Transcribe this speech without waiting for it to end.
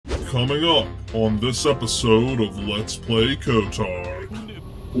Coming up on this episode of Let's Play KotOR.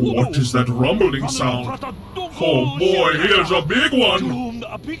 What is that rumbling sound? Oh boy, here's a big one!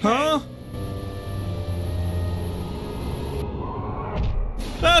 Huh?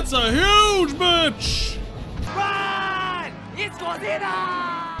 That's a huge bitch! Run! It's Godzilla!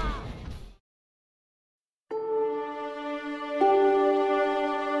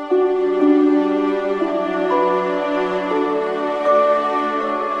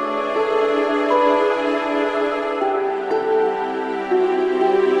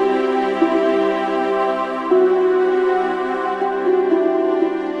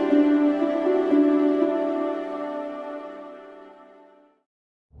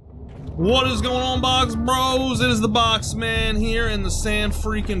 What is going on, Box Bros? It is the Box Man here in the Sand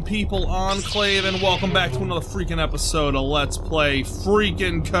Freaking People Enclave, and welcome back to another freaking episode of Let's Play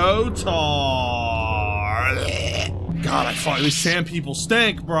freaking KotOR. God, I fuck these sand people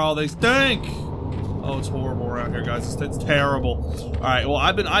stink, bro. They stink. Oh, it's horrible around here, guys. It's terrible. All right, well,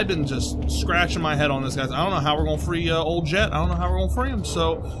 I've been just scratching my head on this, guys. I don't know how we're gonna free old Jet. I don't know how we're gonna free him.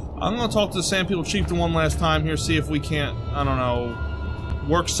 So I'm gonna talk to the Sand People Chieftain one last time here, see if we can't, I don't know,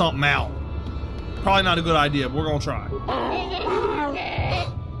 work something out. Probably not a good idea, but we're gonna try.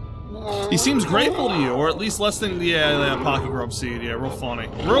 He seems grateful to you, or at least less than that pocket grub seed. Yeah, real funny.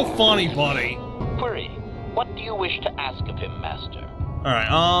 Real funny, buddy. Query, what do you wish to ask of him, Master? Alright,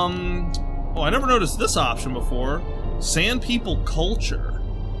 oh, I never noticed this option before. Sand People Culture.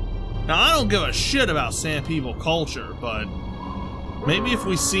 Now, I don't give a shit about Sand People Culture, but maybe if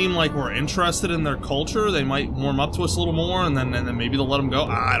we seem like we're interested in their culture, they might warm up to us a little more, and then maybe they'll let them go.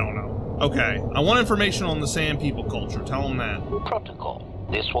 I don't know. Okay, I want information on the Sand People culture. Tell them that. Protocol.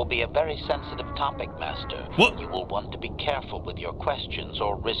 This will be a very sensitive topic, Master. What? You will want to be careful with your questions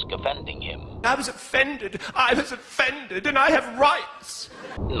or risk offending him. I was offended, and I have rights!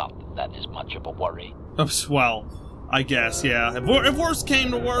 Not that that is much of a worry. Well, I guess, yeah. If worse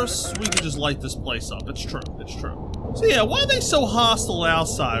came to worse, we could just light this place up. It's true, it's true. So yeah, why are they so hostile to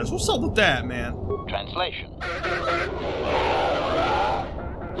outsiders? What's up with that, man? Translation.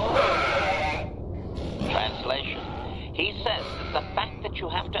 Translation. He says that the fact that you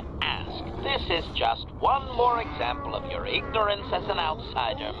have to ask, this is just one more example of your ignorance as an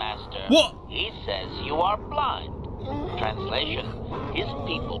outsider, Master. What? He says you are blind. Translation. His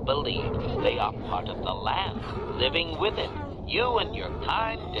people believe they are part of the land, living with it. You and your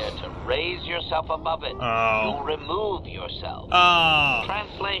kind dare to raise yourself above it. Oh. You remove yourself. Oh.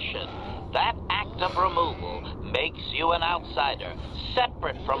 Translation. That act of removal makes you an outsider,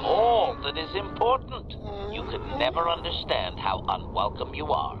 separate from all that is important. You could never understand how unwelcome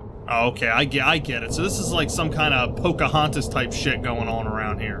you are. Okay, I get it. So this is like some kind of Pocahontas type shit going on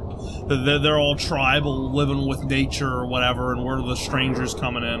around here. They're all tribal, living with nature or whatever, and we're the strangers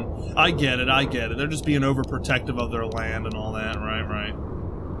coming in. I get it. They're just being overprotective of their land and all that, right.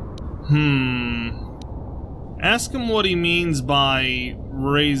 Ask him what he means by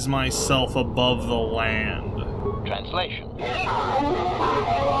raise myself above the land. Translation.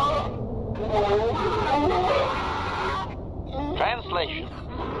 Translation.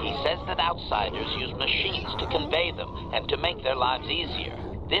 He says that outsiders use machines to convey them and to make their lives easier.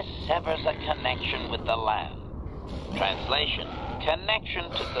 This severs a connection with the land. Translation. Connection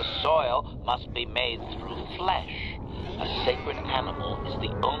to the soil must be made through flesh. A sacred animal is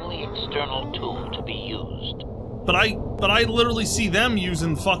the only external tool to be used. But I literally see them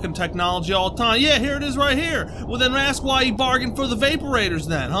using fucking technology all the time. Yeah, here it is right here. Well, then ask why he bargained for the vaporators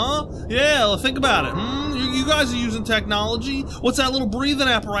then, huh? Yeah, well, think about it. You guys are using technology. What's that little breathing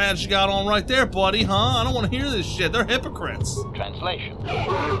apparatus you got on right there, buddy, huh? I don't want to hear this shit. They're hypocrites. Translation.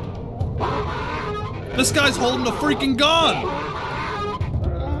 This guy's holding a freaking gun.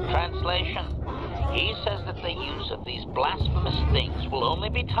 Translation. He says that the use of these blasphemous things will only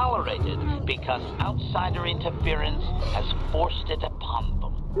be tolerated because outsider interference has forced it upon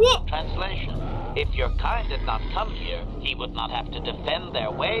them. What? Translation. If your kind had not come here, he would not have to defend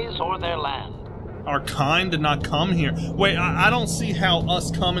their ways or their land. Our kind did not come here. Wait, I don't see how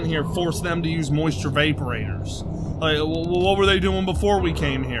us coming here forced them to use moisture vaporators. Like, what were they doing before we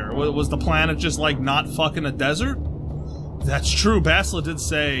came here? Was the planet just, like, not fucking a desert? That's true. Basila did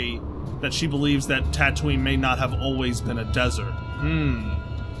say that she believes that Tatooine may not have always been a desert.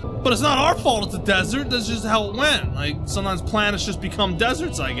 But it's not our fault it's a desert, that's just how it went. Like, sometimes planets just become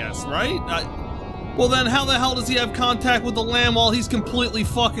deserts, I guess, right? Well then, how the hell does he have contact with the land while he's completely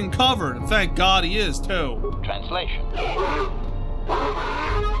fucking covered? And thank God he is, too. Translation.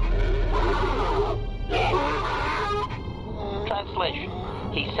 Translation.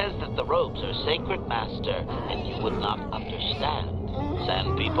 He says that the robes are sacred, Master, and you would not understand.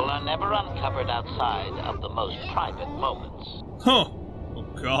 Sand people are never uncovered outside of the most private moments. Huh. Oh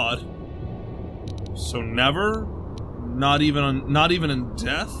God. So never? Not even in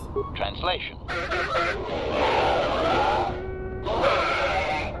death? Translation.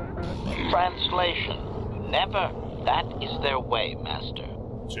 Translation. Never. That is their way, Master.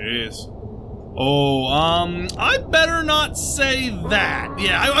 Jeez. Oh, I better not say that.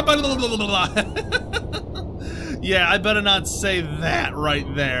 Yeah, I better... Yeah, I better not say that right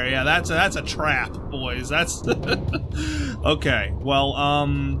there. Yeah, that's a trap, boys. That's... Okay, well,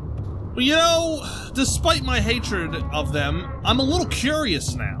 you know, despite my hatred of them, I'm a little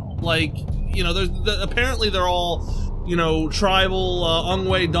curious now. Like, you know, apparently they're all, you know, tribal,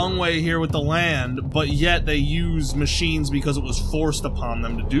 ℂ𝐻𝐸𝔸ℇ here with the land, but yet they use machines because it was forced upon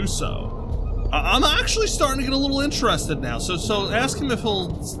them to do so. I'm actually starting to get a little interested now, so ask him if he'll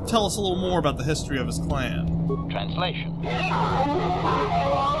tell us a little more about the history of his clan. Translation.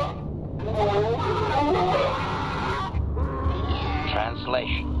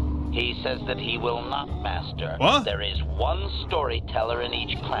 Translation. He says that he will not, Master. What? There is one storyteller in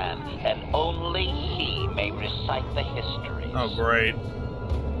each clan, and only he may recite the histories. Oh, great.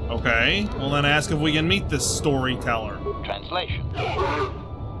 Okay, well then ask if we can meet this storyteller. Translation.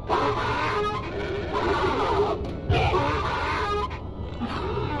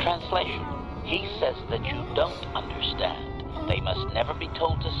 Translation. He says that you don't understand. They must never be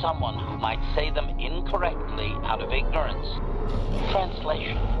told to someone who might say them incorrectly out of ignorance.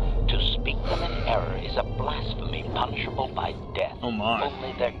 Translation. To speak them in error is a blasphemy punishable by death. Oh my.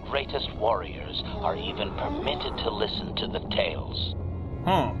 Only their greatest warriors are even permitted to listen to the tales.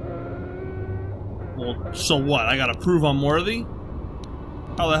 Huh. Well, so what? I gotta prove I'm worthy?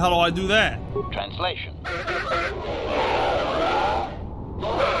 How the hell do I do that? Translation.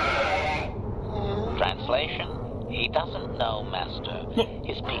 Translation. He doesn't know, Master.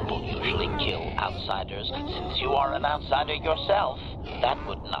 His people usually kill outsiders. Since you are an outsider yourself, that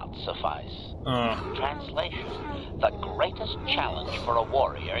would not suffice. Translation. The greatest challenge for a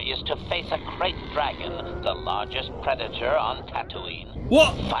warrior is to face a Krayt Dragon, the largest predator on Tatooine.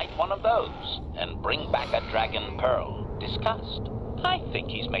 What? Fight one of those, and bring back a dragon pearl. Discussed. I think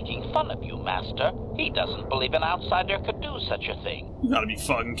he's making fun of you, Master. He doesn't believe an outsider could do such a thing. You gotta be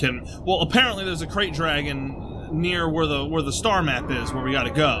fucking kidding me. Well, apparently there's a Krayt Dragon near where the star map is, where we gotta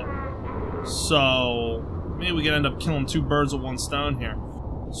go. So maybe we can end up killing two birds with one stone here.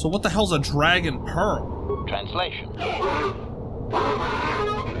 So what the hell's a dragon pearl? Translation.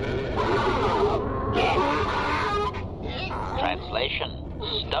 Translation.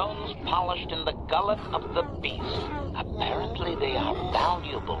 Stones polished in the gullet of the beast. Apparently they are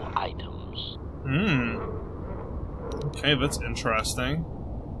valuable items. Okay, that's interesting.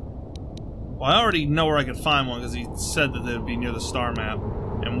 Well, I already know where I could find one because he said that they'd be near the star map.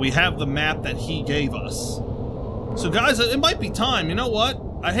 And we have the map that he gave us. So guys, it might be time. You know what?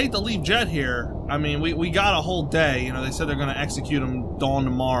 I hate to leave Jet here. I mean, we got a whole day. You know, they said they're gonna execute him dawn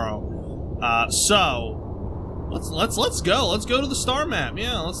tomorrow. So let's go. Let's go to the star map.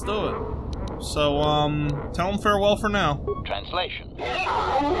 Yeah, let's do it. So tell him farewell for now. Translation.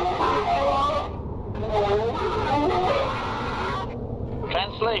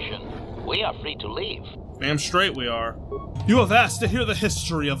 Translation. We are free to leave. Damn straight we are. You have asked to hear the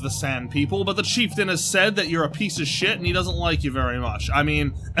history of the Sand People, but the chieftain has said that you're a piece of shit and he doesn't like you very much. I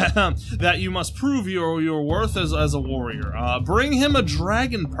mean, that you must prove your worth as a warrior. Bring him a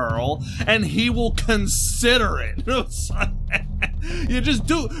dragon pearl and he will consider it. You just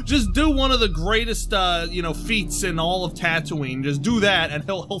do one of the greatest you know, feats in all of Tatooine. Just do that and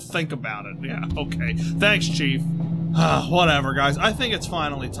he'll think about it. Yeah, okay. Thanks, Chief. Whatever, guys. I think it's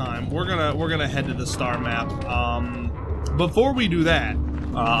finally time. We're gonna head to the star map. Before we do that,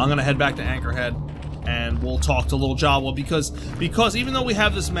 I'm gonna head back to Anchorhead, and we'll talk to little Jawa because even though we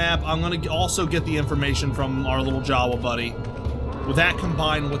have this map, I'm gonna also get the information from our little Jawa buddy. With that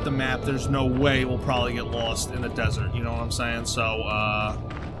combined with the map, there's no way we'll probably get lost in the desert. You know what I'm saying? So,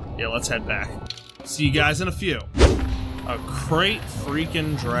 yeah, let's head back. See you guys in a few. A Krayt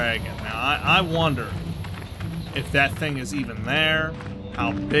freaking Dragon. Now, I wonder if that thing is even there,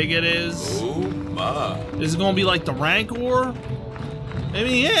 how big it is. Oh my. Is it gonna be like the Rancor? I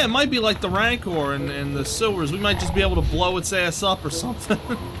mean, yeah, it might be like the Rancor and the Silvers. We might just be able to blow its ass up or something.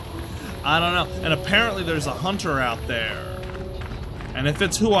 I don't know. And apparently there's a hunter out there. And if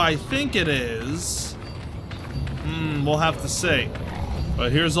it's who I think it is, we'll have to see.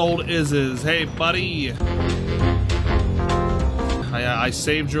 But here's old Iz's. Hey, buddy. I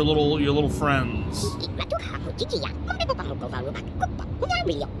saved your little friends.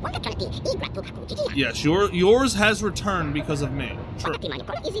 Yes, yours has returned because of me. True.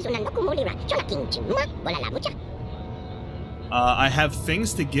 I have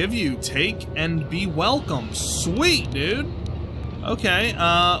things to give you. Take and be welcome. Sweet, dude. Okay,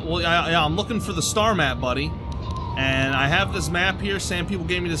 well, yeah, I'm looking for the star map, buddy. And I have this map here. Some people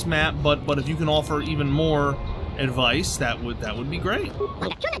gave me this map, but if you can offer even more advice, that would be great.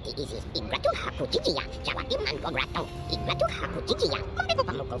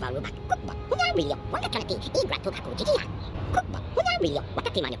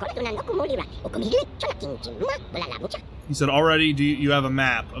 He said, already you have a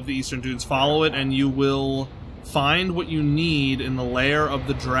map of the Eastern Dunes. Follow it and you will find what you need in the lair of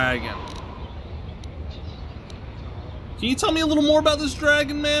the dragon. Can you tell me a little more about this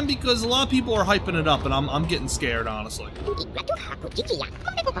dragon, man? Because a lot of people are hyping it up, and I'm getting scared, honestly.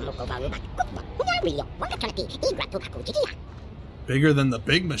 Bigger than the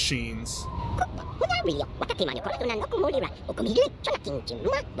big machines.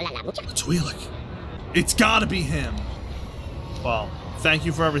 ℂℍ𝔸℉𝔼𝕃. It's gotta be him. Well, thank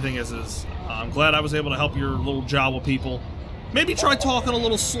you for everything, Isis. I'm glad I was able to help your little Jawa people. Maybe try talking a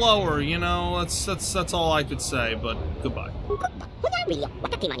little slower, you know, that's all I could say, but goodbye.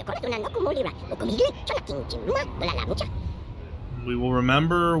 We will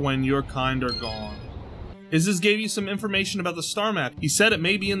remember when your kind are gone. Isis gave you some information about the star map. He said it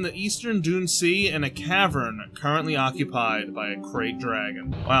may be in the Eastern Dune Sea in a cavern currently occupied by a Krayt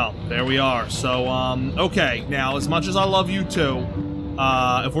Dragon. Well, there we are. So, okay, now, as much as I love you too,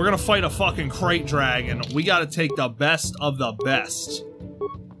 if we're gonna fight a fucking Krayt Dragon, we gotta take the best of the best.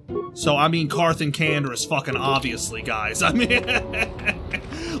 So, I mean, Carth and Canderous, fucking obviously, guys. I mean,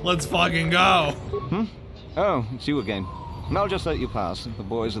 let's fucking go. Oh, it's you again. I'll just let you pass. The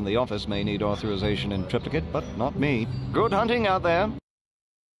boys in the office may need authorization in triplicate, but not me. Good hunting out there.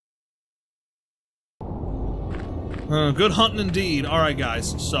 Good hunting indeed. All right,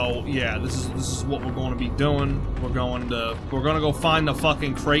 guys. So yeah, this is what we're going to be doing. We're gonna go find the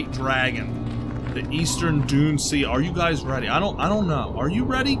fucking Krayt Dragon, the Eastern Dune Sea. Are you guys ready? I don't know. Are you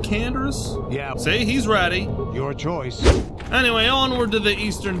ready, Canderous? Yeah. See, he's ready. Your choice. Anyway, onward to the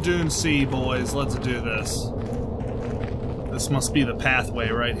Eastern Dune Sea, boys. Let's do this. This must be the pathway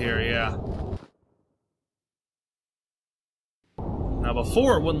right here. Yeah. Now,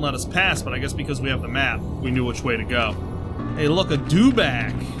 before it wouldn't let us pass, but I guess because we have the map, we knew which way to go. Hey, look, a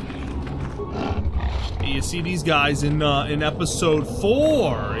dewback. Hey, you see these guys in episode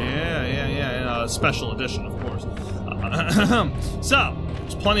 4. Yeah, special edition, of course. So,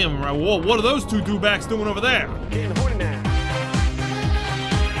 there's plenty of them around. Whoa, what are those two dewbacks doing over there? Getting horny now.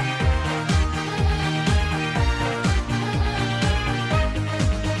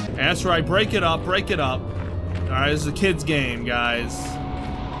 That's right, break it up, break it up. Alright, this is a kid's game, guys.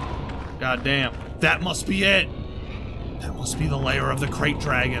 God damn. That must be it! That must be the lair of the Krayt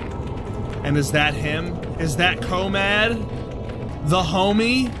Dragon. And is that him? Is that Komad? The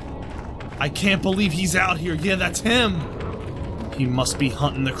homie? I can't believe he's out here. Yeah, that's him! He must be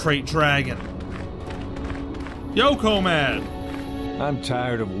hunting the Krayt Dragon. Yo, Komad! I'm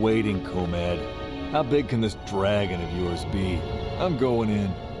tired of waiting, Komad. How big can this dragon of yours be? I'm going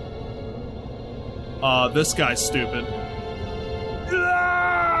in. This guy's stupid.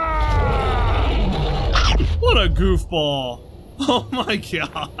 What a goofball. Oh my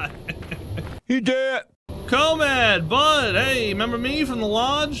god. He dead. Komad, bud, hey, remember me from the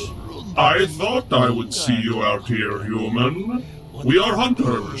lodge? I thought I would see you out here, human. We are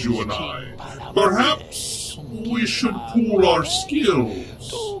hunters, you and I. Perhaps we should pool our skills.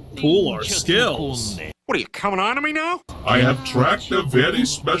 Pool our skills? What are you coming on to me now? I have tracked a very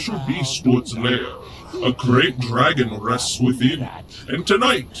special beast to its lair. A Krayt Dragon rests within, and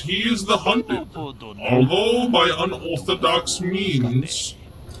tonight he is the hunted, although by unorthodox means.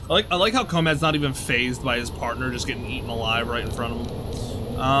 I like how Komad's not even fazed by his partner just getting eaten alive right in front of him.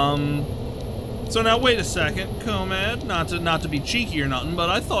 So now wait a second, Komad, not to be cheeky or nothing, but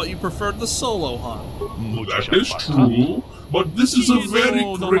I thought you preferred the solo hunt. That is true, but this is a very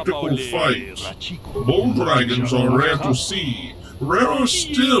critical fight. Bull dragons are rare to see. Rarer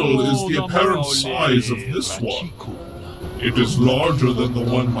still is the apparent size of this one. It is larger than the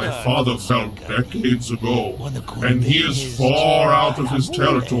one my father found decades ago, and he is far out of his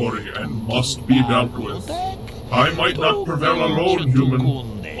territory and must be dealt with. I might not prevail alone,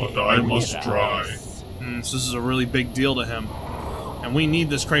 human, but I must try. So this is a really big deal to him. And we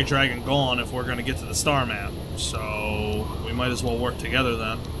need this Krayt Dragon gone if we're going to get to the star map. So we might as well work together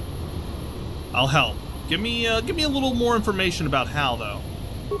then. I'll help. Give me a little more information about how, though.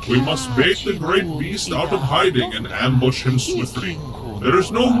 We must bait the great beast out of hiding and ambush him swiftly. There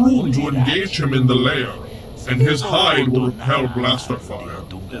is no room to engage him in the lair, and his hide will repel blaster fire.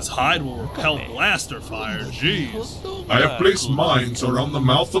 His hide will repel blaster fire, jeez. I have placed mines around the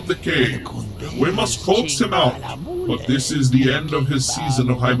mouth of the cave. We must coax him out, but this is the end of his season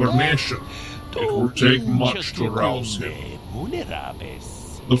of hibernation. It will take much to rouse him.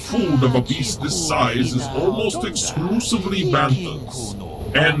 The food of a beast this size is almost exclusively banthas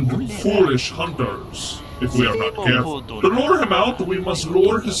and foolish hunters, if we are not careful. To lure him out, we must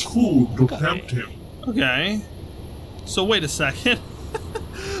lure his food to tempt him. Okay. So wait a second.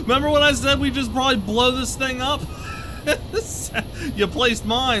 Remember when I said we just probably blow this thing up? You placed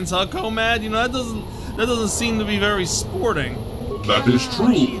mines, huh, Comad? You know, that doesn't seem to be very sporting. That is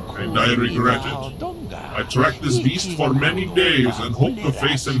true, and I regret it. I tracked this beast for many days and hoped to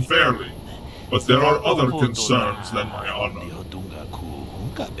face him fairly, but there are other concerns than my honor.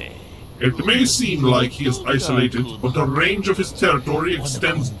 It may seem like he is isolated, but the range of his territory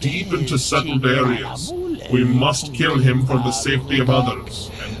extends deep into settled areas. We must kill him for the safety of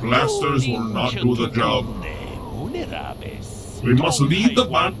others, and blasters will not do the job. We must lead the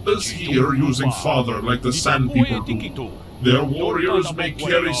banthas here using fodder like the Sand People do. Their warriors may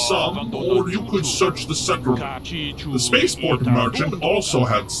carry some, or you could search the settlement. The spaceport merchant also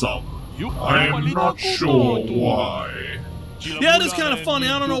had some. I am not sure why. Yeah, it is kind of funny.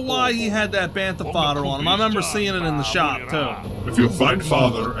 I don't know why he had that bantha fodder on him. I remember seeing it in the shop, too. If you find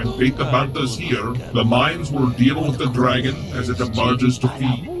fodder and bait the banthas here, the mines will deal with the dragon as it emerges to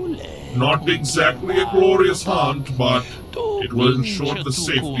feed. Not exactly a glorious hunt, but it will ensure the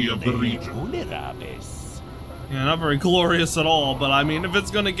safety of the region. Yeah, not very glorious at all, but I mean, if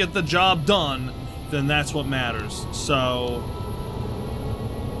it's gonna get the job done, then that's what matters. So,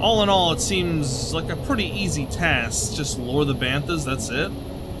 all in all, it seems like a pretty easy task. Just lure the banthas, that's it?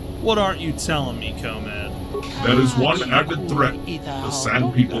 What aren't you telling me, Comad? There is one added threat. The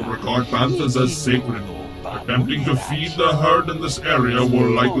Sand People regard banthas as sacred. Attempting to feed the herd in this area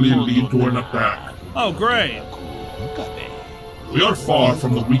will likely lead to an attack. Oh, great. We are far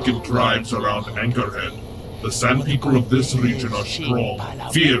from the weakened tribes around Anchorhead. The Sand People of this region are strong,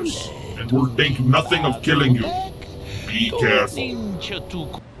 fierce, and will think nothing of killing you. Be careful.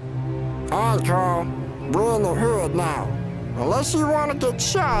 Alright, Carl. We're in the hood now. Unless you want to get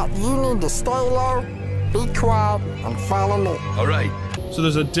shot, you need to stay low, be quiet, and follow me. Alright. So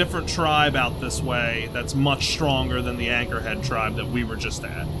there's a different tribe out this way that's much stronger than the Anchorhead tribe that we were just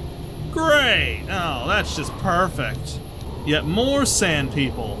at. Great! Oh, that's just perfect. Yet more Sand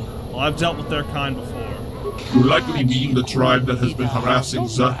People. Well, I've dealt with their kind before. You likely mean the tribe that has been harassing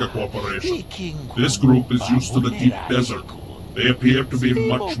Zerka Corporation. This group is used to the deep desert. They appear to be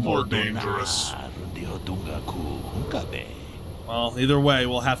much more dangerous. Well, either way,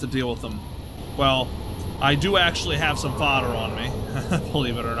 we'll have to deal with them. Well, I do actually have some fodder on me,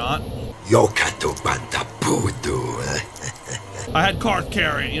 believe it or not. I had Karth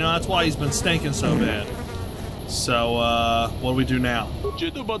carry it, you know, that's why he's been stinking so bad. So, what do we do now?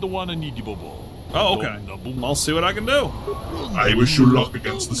 Oh, okay. I'll see what I can do. I wish you luck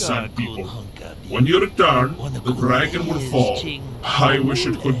against the Sand People. When you return, the dragon will fall. I wish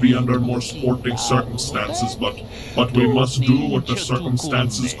it could be under more sporting circumstances, but we must do what the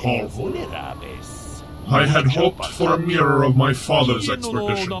circumstances call for. I had hoped for a mirror of my father's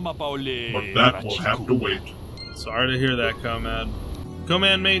expedition, but that will have to wait. Sorry to hear that, Comad.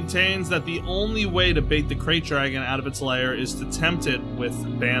 Comad maintains that the only way to bait the Krayt Dragon out of its lair is to tempt it with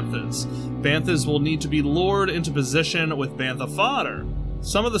banthas. Banthas will need to be lured into position with bantha fodder.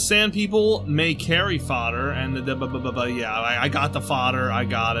 Some of the Sand People may carry fodder, and yeah, I got the fodder, I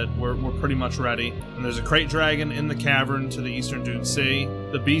got it, we're pretty much ready. And there's a Krayt Dragon in the cavern to the eastern Dune Sea.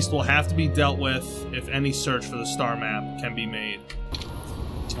 The beast will have to be dealt with if any search for the star map can be made.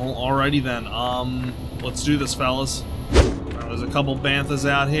 Well, alrighty then, let's do this, fellas. There's a couple banthas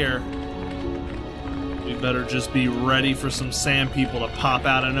out here. We better just be ready for some Sand People to pop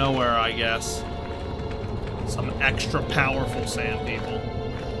out of nowhere, I guess. Some extra powerful Sand People.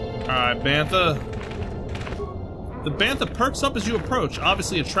 Alright, bantha. The bantha perks up as you approach,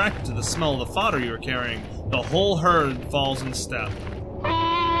 obviously attracted to the smell of the fodder you are carrying. The whole herd falls in step.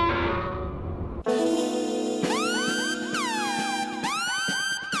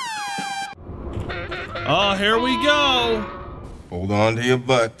 Oh, here we go! Hold on to your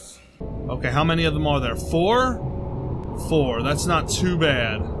butts. Okay, how many of them are there? 4? 4. That's not too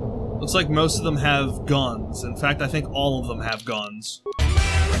bad. Looks like most of them have guns. In fact, I think all of them have guns.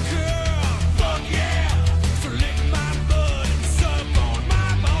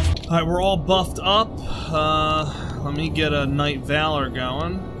 Alright, we're all buffed up. Let me get a Night Valor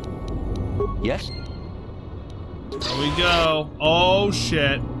going. Yes? There we go. Oh,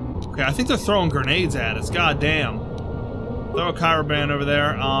 shit. Okay, I think they're throwing grenades at us. God damn. Throw a Kyroban over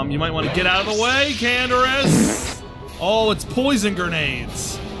there. You might want to get out of the way, Canderous. Oh, it's poison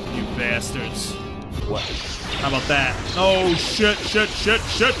grenades. You bastards. What? How about that? Oh, shit, shit, shit,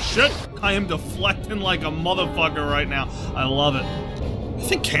 shit, shit. I am deflecting like a motherfucker right now. I love it. I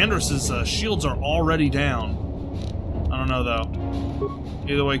think Canderous's shields are already down. I don't know, though.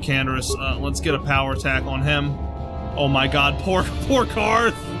 Either way, Canderous, let's get a power attack on him. Oh my god, poor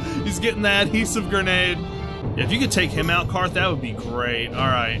Karth. He's getting that adhesive grenade. Yeah, if you could take him out, Karth, that would be great.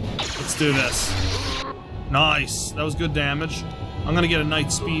 Alright, let's do this. Nice. That was good damage. I'm gonna get a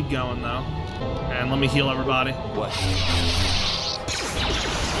night speed going, though. And let me heal everybody. What?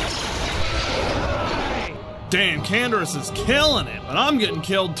 Damn, Canderous is killing it, but I'm getting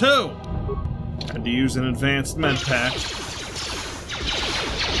killed too. Had to use an advanced med pack.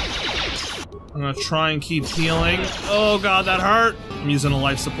 I'm gonna try and keep healing. Oh god, that hurt. I'm using a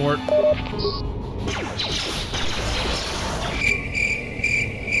life support.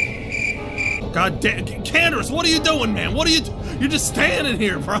 God damn, Canderous, what are you doing, man? What are you? You're just standing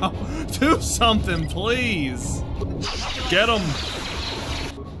here, bro. Do something, please. Get him.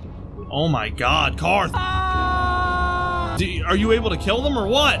 Oh my god, Karth. Are you able to kill them or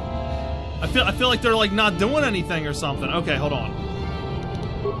what? I feel like they're like not doing anything or something. Okay, hold on.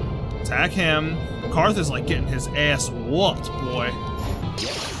 Attack him. Karth is like getting his ass whooped, boy.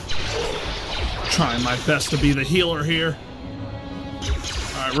 Trying my best to be the healer here.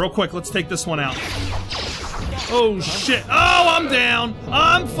 Alright, real quick, let's take this one out. Oh shit. Oh, I'm down.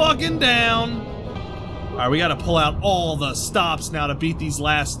 I'm fucking down. Alright, we gotta pull out all the stops now to beat these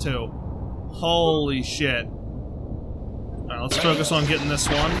last two. Holy shit. Alright, let's focus on getting this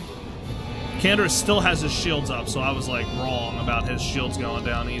one. Canderous still has his shields up, so I was like wrong about his shields going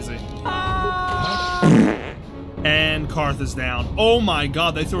down easy. And Karth is down. Oh my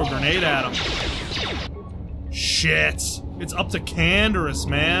god, they threw a grenade at him. Shit. It's up to Canderous,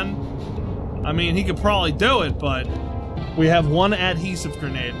 man. I mean, he could probably do it, but we have one adhesive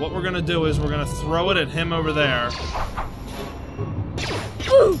grenade. What we're gonna do is we're gonna throw it at him over there.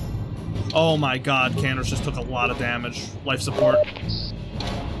 Oh my god, Canderous just took a lot of damage. Life support.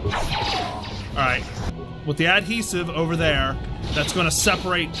 Alright. With the adhesive over there, that's gonna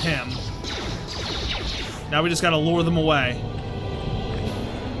separate him. Now we just gotta lure them away.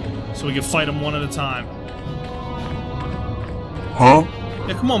 So we can fight them one at a time. Huh?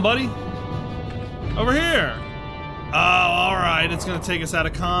 Yeah, come on, buddy. Over here. Oh, alright. It's gonna take us out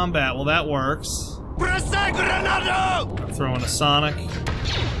of combat. Well, that works. I'm throwing a Sonic.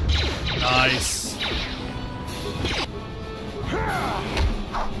 Nice.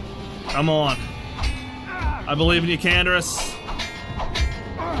 Come on. I believe in you, Canderous.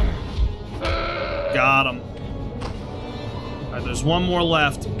 Got him. Alright, there's one more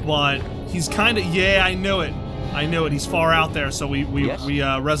left, but he's kinda... Yeah, I knew it. I knew it. He's far out there, so we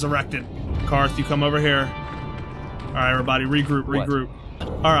resurrected. Karth, you come over here. Alright, everybody, regroup.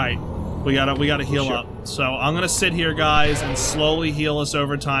 Alright, we gotta heal up. So I'm gonna sit here, guys, and slowly heal us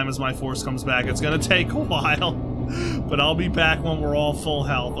over time as my force comes back. It's gonna take a while, but I'll be back when we're all full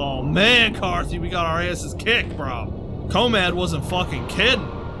health. Oh man, Karth, we got our asses kicked, bro. Komad wasn't fucking kidding.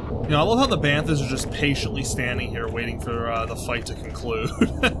 You know, I love how the Banthas are just patiently standing here waiting for the fight to conclude.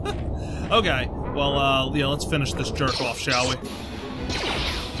 Okay, well, yeah, let's finish this jerk-off, shall we?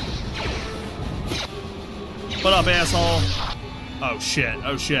 What up, asshole? Oh, shit.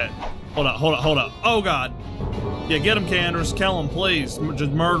 Oh, shit. Hold up. Oh, God. Yeah, get him, Canderous. Kill him, please.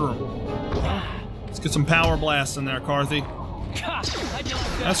 Just murder him. Let's get some power blasts in there, Karthy.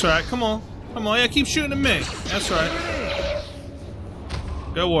 That's right. Come on. Yeah, keep shooting at me. That's right.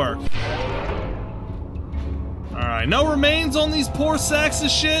 Good work. Alright, no remains on these poor sacks of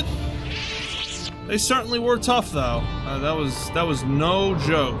shit. They certainly were tough, though. That was no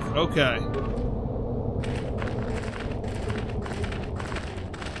joke. Okay.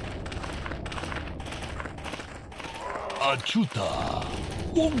 Achuta.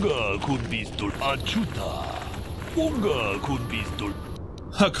 Unga kun pistol. Achuta. Unga kun pistol.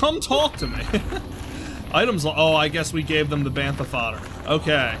 Come talk to me. Items. Oh, I guess we gave them the Bantha fodder.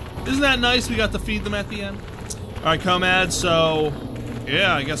 Okay. Isn't that nice? We got to feed them at the end. Alright, Komad, so...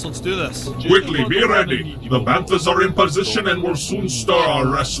 Yeah, I guess let's do this. Quickly, be ready. The Banthas are in position and will soon stir our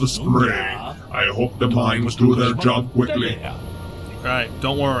restless prey. I hope the mines do their job quickly. Alright,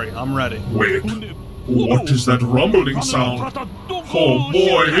 don't worry. I'm ready. Wait. What is that rumbling sound? Oh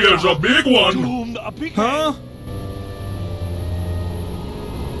boy, here's a big one! Huh?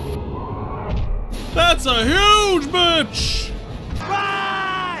 That's a huge bitch!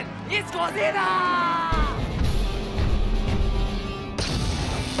 Run! It's Godzilla!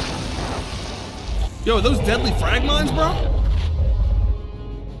 Yo, are those deadly frag mines, bro?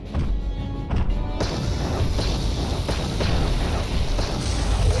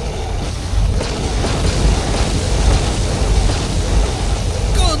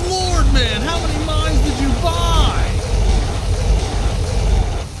 Good lord, man! How many mines did you buy?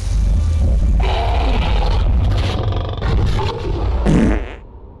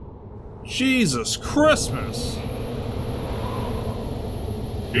 Jesus Christmas!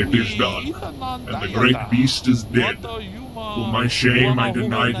 It is done, and the great beast is dead. To my shame, I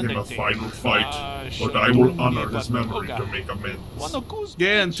denied him a final fight, but I will honor his memory to make amends.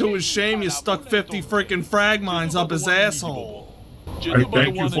 Yeah, and to his shame, you stuck 50 freaking frag mines up his asshole. I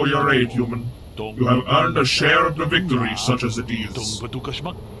thank you for your aid, human. You have earned a share of the victory, such as it is.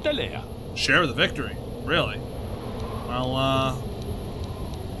 Share of the victory? Really? Well,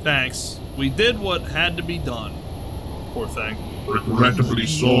 thanks. We did what had to be done. Poor thing. Regrettably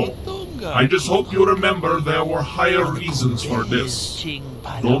so. I just hope you remember there were higher reasons for this.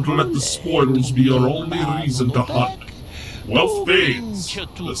 Don't let the spoils be your only reason to hunt. Wealth fades,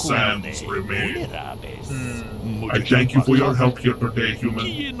 the sands remain. I thank you for your help here today, human.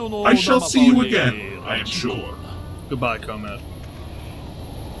 I shall see you again, I am sure. Goodbye, Comet.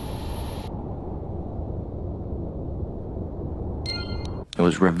 It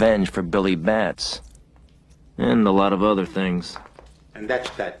was revenge for Billy Bats. And a lot of other things. And that's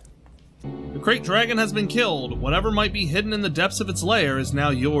that. The Krayt Dragon has been killed. Whatever might be hidden in the depths of its lair is now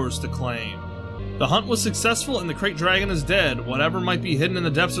yours to claim. The hunt was successful and the Krayt Dragon is dead. Whatever might be hidden in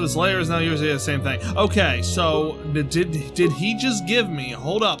the depths of its lair is now yours. Yeah, same thing. Okay, so did he just give me?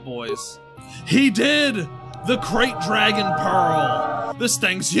 Hold up, boys. He did! The Krayt Dragon Pearl! This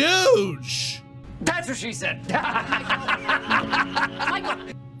thing's huge! That's what she said!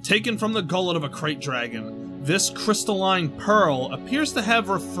 Taken from the gullet of a Krayt Dragon, this crystalline pearl appears to have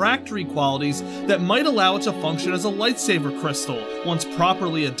refractory qualities that might allow it to function as a lightsaber crystal once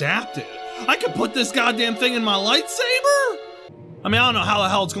properly adapted. I could put this goddamn thing in my lightsaber? I mean, I don't know how the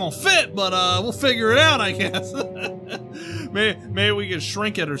hell it's gonna fit, but we'll figure it out, I guess. maybe we could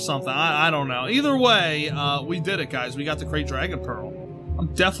shrink it or something. I don't know. Either way, we did it, guys. We got the Krayt Dragon Pearl. I'm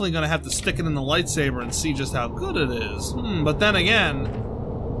definitely gonna have to stick it in the lightsaber and see just how good it is. But then again,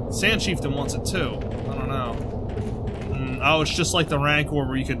 Sand Chieftain wants it too. I don't know. Oh, it's just like the Rancor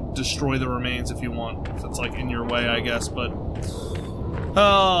where you could destroy the remains if you want. If it's like in your way, I guess, but...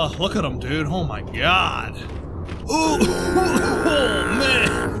 Oh, look at him, dude. Oh my god. Oh, oh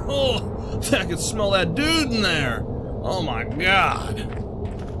man. Oh, I can smell that dude in there. Oh my god.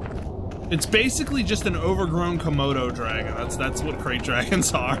 It's basically just an overgrown Komodo dragon. That's what Krayt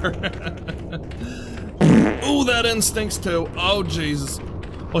Dragons are. Ooh, that end stinks too. Oh, Jesus.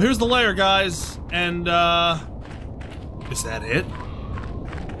 Well, here's the lair, guys, and, is that it?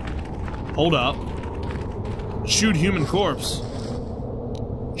 Hold up. Shoot human corpse.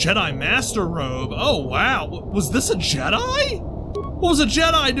 Jedi Master Robe. Oh, wow. Was this a Jedi? What was a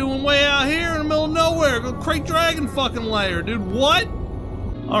Jedi doing way out here in the middle of nowhere? Krayt Dragon fucking lair, dude. What?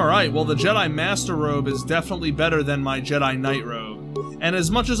 Alright, well, the Jedi Master Robe is definitely better than my Jedi Knight Robe. And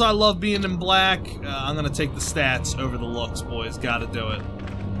as much as I love being in black, I'm gonna take the stats over the looks, boys. Gotta do it.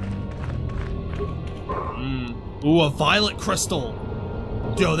 Ooh, a violet crystal.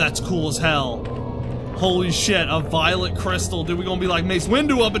 Yo, that's cool as hell. Holy shit, a violet crystal. Dude, we gonna be like Mace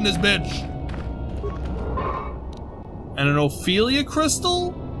Windu up in this bitch. And an Ophelia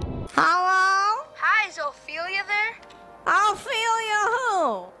crystal? Hello? Hi, is Ophelia there? Ophelia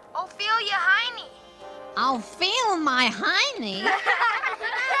who? Ophelia Heine. I'll feel my hiney.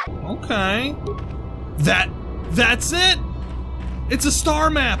 Okay. That's it? It's a star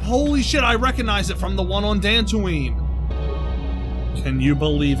map! Holy shit, I recognize it from the one on Dantooine. Can you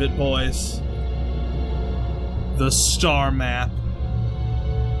believe it, boys? The star map.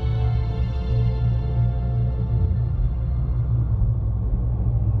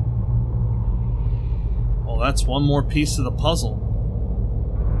 Well, that's one more piece of the puzzle.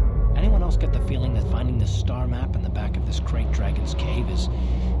 Anyone else get the feeling that finding this star map in the back of this Krayt Dragon's cave is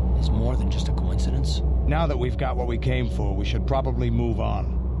more than just a coincidence? Now that we've got what we came for, we should probably move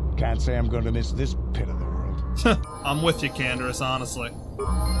on. Can't say I'm going to miss this pit of the world. I'm with you, Canderous, honestly.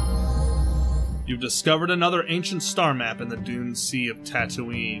 You've discovered another ancient star map in the Dune Sea of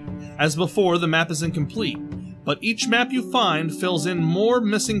Tatooine. As before, the map is incomplete, but each map you find fills in more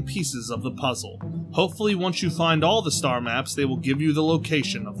missing pieces of the puzzle. Hopefully, once you find all the star maps, they will give you the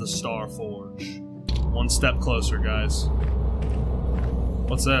location of the Star Forge. One step closer, guys.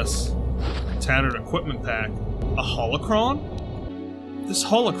 What's this? Tattered equipment pack. A holocron? This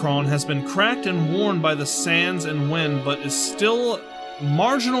holocron has been cracked and worn by the sands and wind, but is still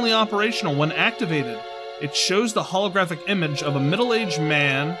marginally operational when activated. It shows the holographic image of a middle-aged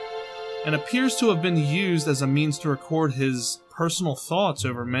man and appears to have been used as a means to record his personal thoughts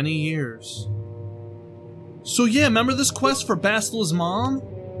over many years. So yeah, remember this quest for Bastla's mom?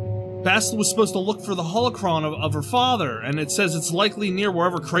 Bastla was supposed to look for the holocron of her father, and it says it's likely near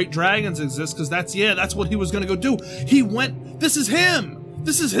wherever Krayt Dragons exist, because that's what he was gonna go do. He went, this is him!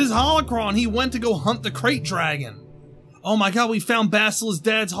 This is his holocron! He went to go hunt the Krayt Dragon! Oh my god, we found Bastla's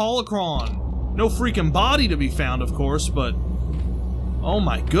dad's holocron! No freaking body to be found, of course, but... oh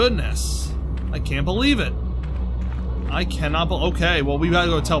my goodness. I can't believe it. I cannot okay, well we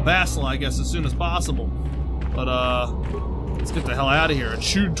gotta go tell Bastla, I guess, as soon as possible. But, let's get the hell out of here. A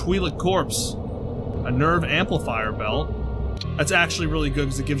chewed Twi'lek corpse. A nerve amplifier belt. That's actually really good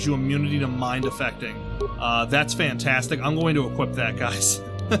because it gives you immunity to mind affecting. That's fantastic. I'm going to equip that, guys.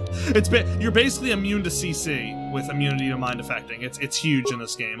 You're basically immune to CC with immunity to mind affecting. It's huge in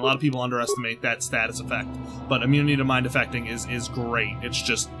this game. A lot of people underestimate that status effect. But immunity to mind affecting is great. It's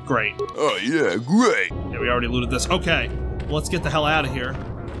just great. Oh yeah, great. Yeah, we already looted this. Okay, let's get the hell out of here.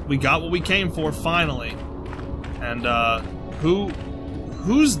 We got what we came for, finally. And,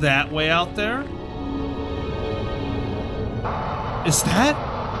 who's that way out there? Is that?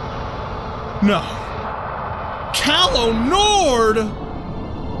 No. KotOR!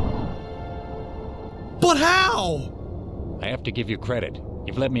 But how? I have to give you credit.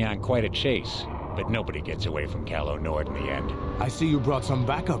 You've led me on quite a chase, but nobody gets away from KotOR in the end. I see you brought some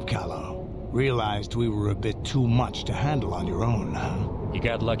backup, Kalo. Realized we were a bit too much to handle on your own, huh? You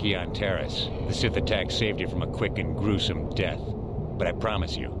got lucky on Terrace. The Sith attack saved you from a quick and gruesome death. But I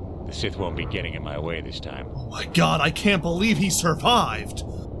promise you, the Sith won't be getting in my way this time. Oh my god, I can't believe he survived!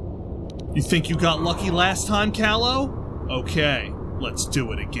 You think you got lucky last time, Kalo? Okay, let's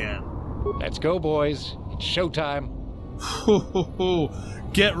do it again. Let's go, boys. It's showtime.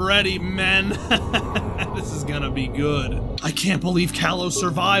 Get ready, men. This is gonna be good. I can't believe Kalo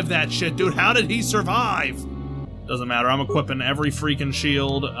survived that shit, dude. How did he survive? Doesn't matter. I'm equipping every freaking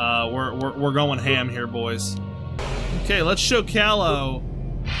shield. We're going ham here, boys. Okay, let's show Kalo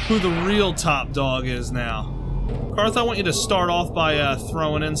who the real top dog is now. Karth, I want you to start off by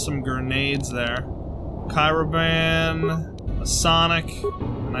throwing in some grenades there. Kyroban, a Sonic,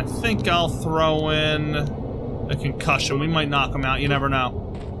 and I think I'll throw in a concussion. We might knock him out. You never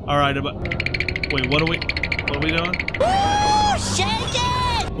know. All right, but wait, what are we doing? Ooh, shake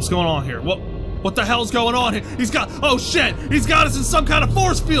it! What's going on here? What the hell's going on here? He's got, oh shit! He's got us in some kind of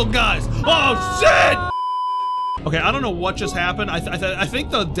force field, guys! Oh shit! Okay, I don't know what just happened. I think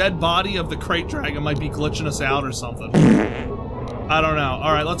the dead body of the Krayt Dragon might be glitching us out or something. I don't know.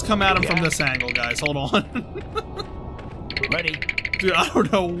 All right, let's come at him from this angle, guys. Hold on. Ready? Dude, I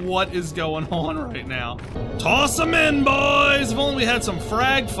don't know what is going on right now. Toss them in, boys! If only we had some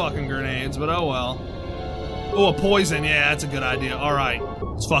frag fucking grenades, but oh well. Oh, a poison. Yeah, that's a good idea. All right,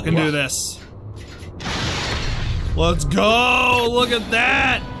 let's fucking do this. Let's go! Look at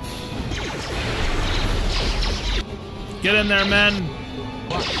that! Get in there, men.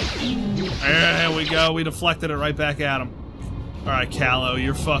 There we go. We deflected it right back at him. Alright, Kalo,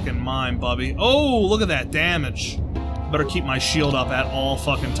 you're fucking mine, bubby. Oh, look at that damage. Better keep my shield up at all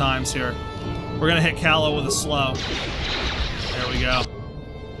fucking times here. We're gonna hit Kalo with a slow. There we go.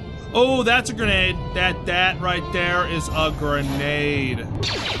 Oh, that's a grenade. That right there is a grenade.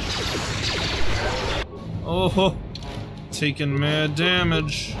 Oh, taking mad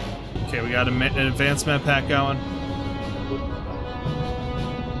damage. Okay, we got an advanced med pack going.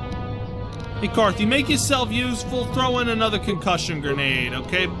 Hey, Karth, you make yourself useful, throw in another concussion grenade,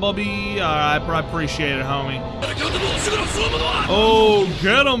 okay, Bubby? Alright, I appreciate it, homie. Oh,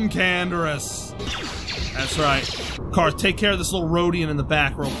 get him, Canderous. That's right. Karth, take care of this little Rodian in the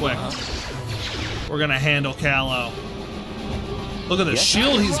back real quick. We're gonna handle Kalo. Look at the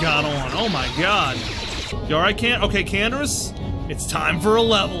shield he's got on. Oh my god. You alright, Okay, Canderous? It's time for a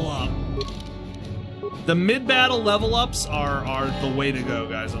level up. The mid-battle level ups are the way to go,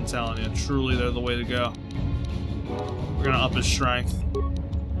 guys. I'm telling you. Truly, they're the way to go. We're gonna up his strength.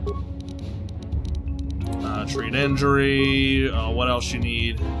 Treat injury. What else you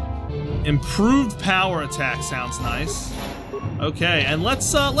need? Improved power attack sounds nice. Okay, and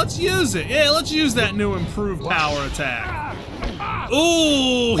let's use it. Yeah, let's use that new improved power attack.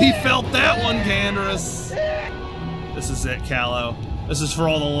 Ooh, he felt that one, Canderous. This is it, Kalo. This is for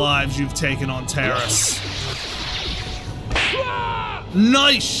all the lives you've taken on Terrace.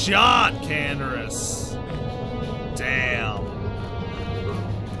 Nice shot, Canderous. Damn.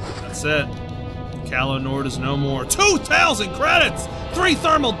 That's it. KotOR is no more. 2,000 credits! 3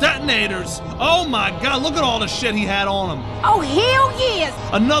 thermal detonators! Oh my god, look at all the shit he had on him! Oh, hell yes!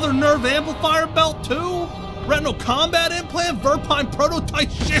 Another nerve amplifier belt, too? Retinal combat implant, Verpine prototype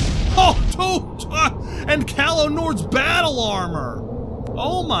shit! Oh, and KotOR's battle armor!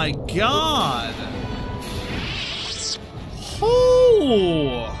 Oh my god!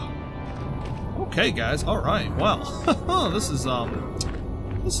 Oh! Okay, guys, alright, well, this is something.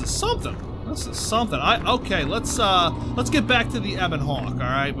 This is something. Okay, let's get back to the Ebon Hawk,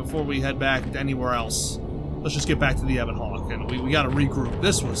 alright, before we head back anywhere else. Let's just get back to the Ebon Hawk, and we gotta regroup.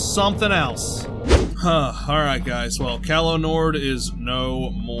 This was something else. Alright, guys, well, KotOR is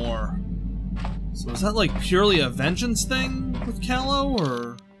no more. So is that, like, purely a vengeance thing with Kalo,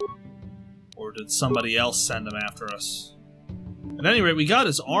 or did somebody else send him after us? At any rate, we got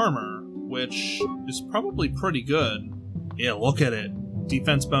his armor, which is probably pretty good. Yeah, look at it.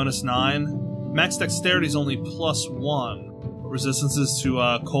 Defense bonus 9. Max dexterity is only +1. Resistances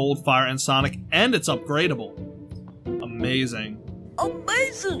to cold, fire, and sonic, and it's upgradable. Amazing.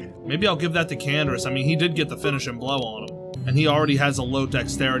 Amazing! Maybe I'll give that to Canderous. I mean, he did get the finishing blow on him. And he already has a low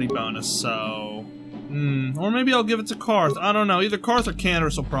dexterity bonus, so... or maybe I'll give it to Karth. I don't know. Either Karth or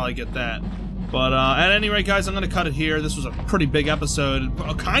Canderous will probably get that. But at any rate, guys, I'm going to cut it here. This was a pretty big episode.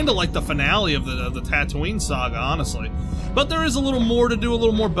 Kind of like the finale of the Tatooine saga, honestly. But there is a little more to do, a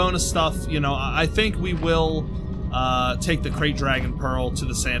little more bonus stuff. You know, I think we will take the Krayt Dragon Pearl to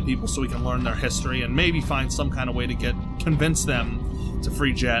the Sand People so we can learn their history and maybe find some kind of way to convince them to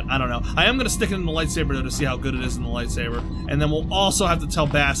free Jet. I don't know. I am going to stick it in the lightsaber, though, to see how good it is in the lightsaber. And then we'll also have to tell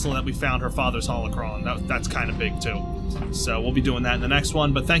Bastila that we found her father's holocron. That's kind of big, too. So we'll be doing that in the next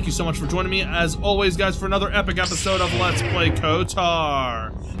one. But thank you so much for joining me, as always, guys, for another epic episode of Let's Play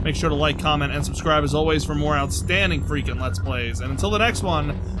KotOR. Make sure to like, comment, and subscribe, as always, for more outstanding freaking Let's Plays. And until the next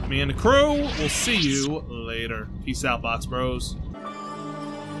one, me and the crew will see you later. Peace out, Box Bros.